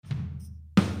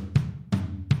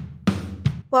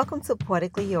Welcome to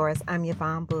Poetically Yours. I'm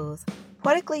Yvonne Booz.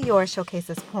 Poetically Yours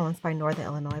showcases poems by Northern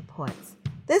Illinois poets.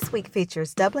 This week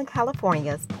features Dublin,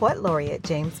 California's Poet Laureate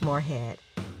James Moorhead.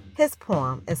 His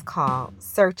poem is called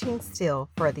Searching Still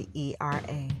for the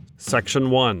ERA. Section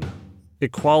 1.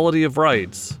 Equality of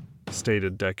rights,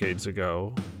 stated decades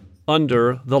ago,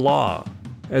 under the law,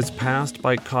 as passed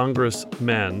by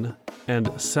congressmen and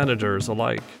senators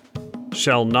alike,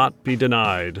 shall not be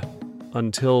denied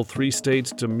until 3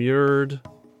 states demurred,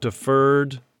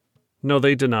 deferred, no,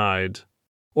 they denied,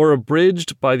 or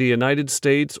abridged by the United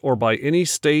States or by any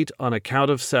state on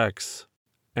account of sex,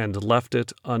 and left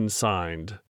it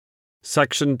unsigned.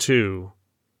 Section 2.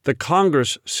 The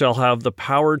Congress shall have the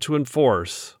power to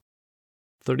enforce.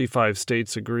 35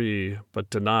 states agree, but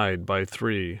denied by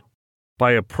 3.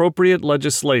 By appropriate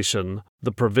legislation,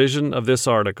 the provision of this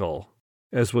article,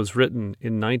 as was written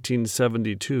in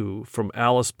 1972 from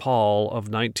Alice Paul of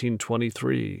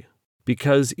 1923.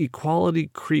 Because equality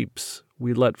creeps,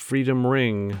 we let freedom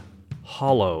ring,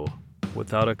 hollow,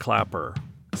 without a clapper.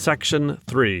 Section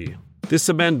 3. This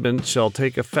amendment shall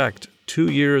take effect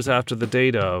 2 years after the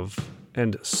date of,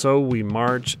 and so we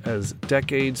march as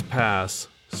decades pass,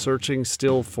 searching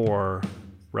still for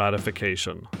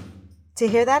ratification. To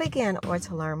hear that again or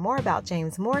to learn more about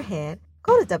James Moorhead,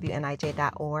 go to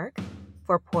WNIJ.org.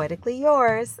 For Poetically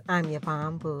Yours, I'm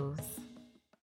Yvonne Booz.